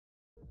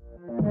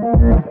A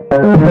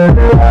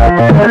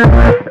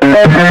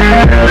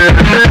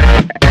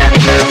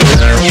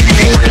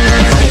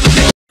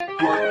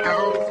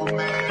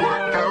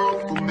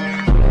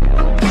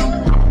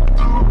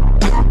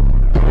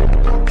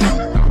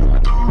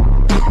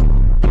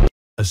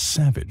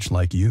savage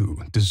like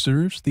you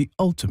deserves the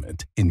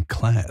ultimate in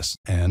class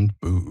and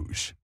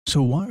bouge.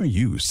 So why are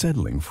you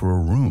settling for a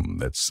room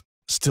that's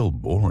still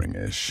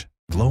boring-ish?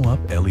 Glow-up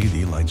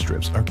LED light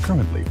strips are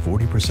currently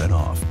 40%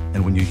 off,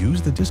 and when you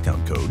use the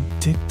discount code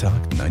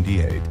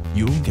TikTok98,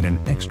 you'll get an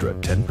extra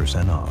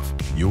 10% off.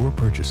 Your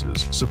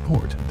purchases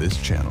support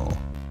this channel.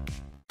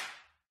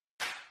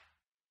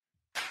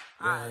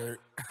 Word.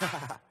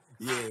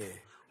 Yeah.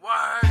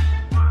 Work.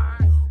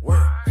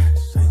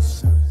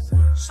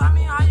 Show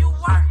me how you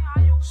work.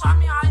 Show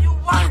me how you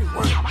work.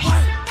 Work.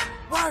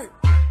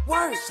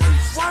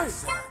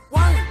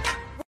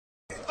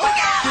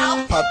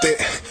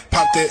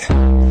 Pop that.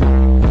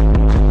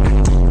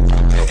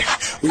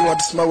 We want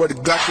to smoke with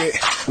the Glock it.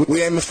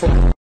 We aiming for.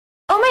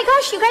 Oh my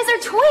gosh, you guys are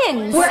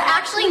twins! We're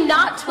actually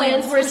not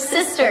twins, we're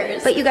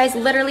sisters. But you guys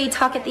literally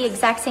talk at the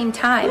exact same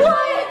time.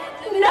 What?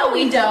 No,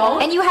 we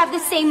don't. And you have the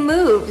same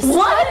moves.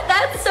 What?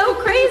 That's so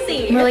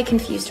crazy. I'm really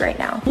confused right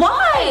now.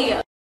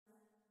 Why?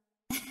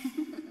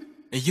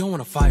 And you don't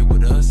wanna fight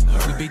with us.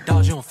 We big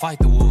dogs, you don't fight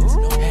the wolves.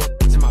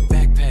 It's in my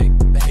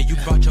backpack. Hey, you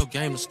brought your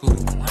game to school.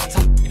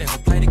 You never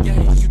play the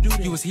game.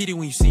 You was heated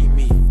when you see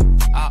me.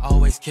 I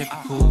always kept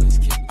it cool.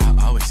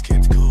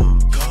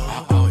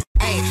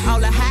 Hey, all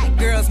the hot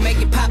girls make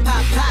it pop.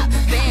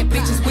 Bad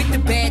bitches with the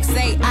bag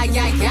say ay.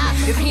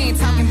 If he ain't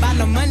talking about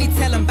no money,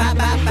 tell him bye.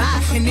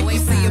 And if you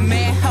see a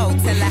mad hoe,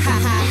 tell her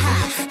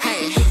ha.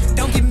 Hey,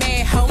 don't get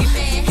mad, hoe.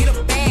 Get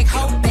a bag,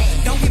 hoe.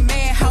 Don't get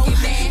mad, hoe.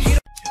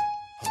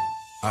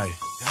 Aye,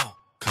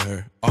 cut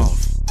her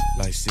off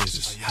like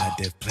scissors. High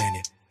def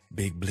planet,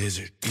 big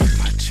blizzard. Eat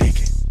my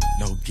chicken,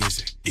 no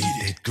gizzard. Eat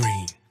it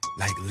green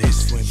like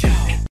lizard.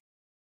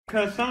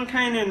 Cause some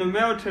came in the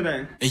mail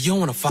today. And you don't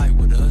wanna fight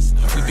with us.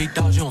 We big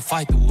dogs, you don't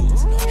fight the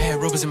wolves.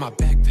 Had rubbers in my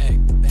backpack.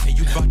 Hey,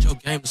 you brought your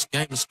gamers.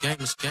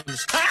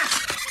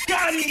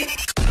 Got it.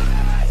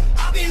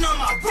 I've been on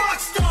my rock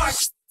star.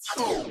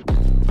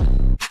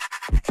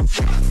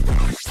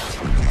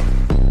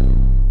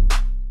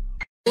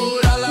 Ooh,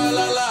 la la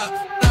la la.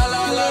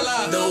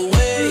 The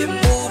way you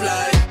move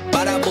like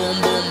bada boom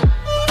boom.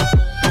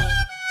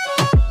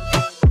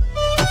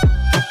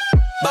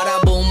 Bada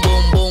boom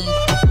boom boom.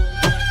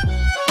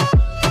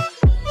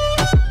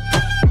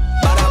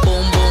 Bada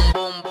boom boom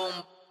boom boom.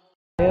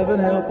 Heaven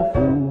help a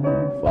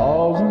fool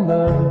falls in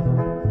love.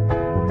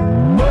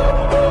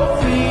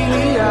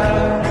 Ophelia,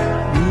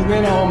 you've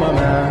been on my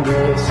mind,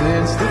 girl,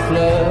 since the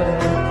flood.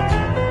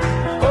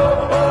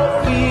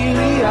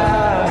 Ophelia,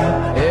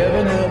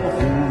 heaven help a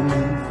fool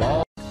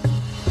falls.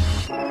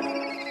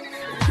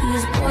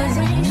 These boys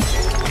ain't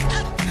shit.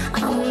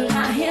 I'm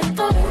not here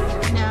for it.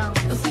 No.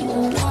 If you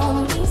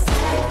want me,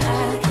 say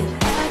like it.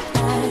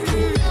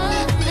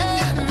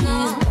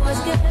 These boys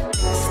get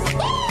pissed.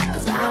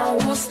 Cause I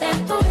won't stand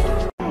for it.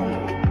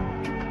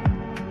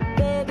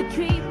 Baby,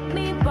 treat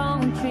me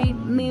wrong, treat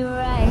me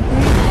right.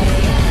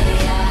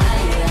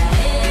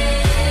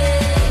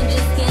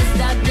 Just can't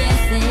stop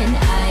dancing.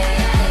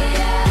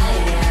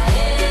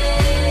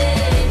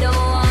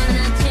 Don't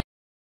wanna change.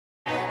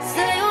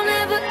 Say you'll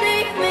never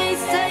leave me.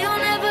 Say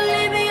you'll never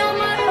leave me on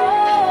my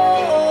own.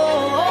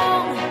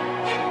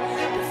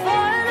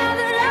 Before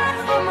another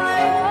life on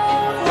my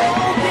own.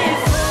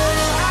 Before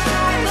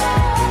I go,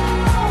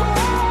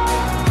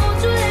 won't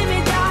you lay me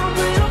down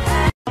with your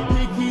hand?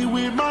 Picky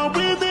with my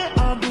wizard,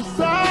 I'm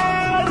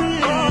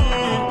deciding.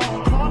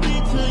 Call me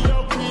to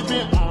your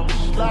prison, I'm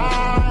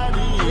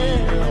sliding.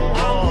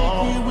 I'm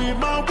picky with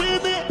my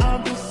wizard, I'm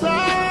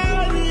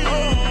deciding.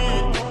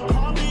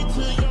 Call me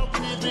to your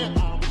prison,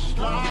 I'm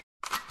sliding.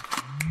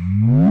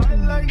 I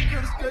like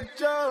this good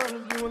job,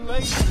 you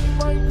like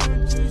my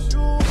good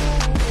tissue.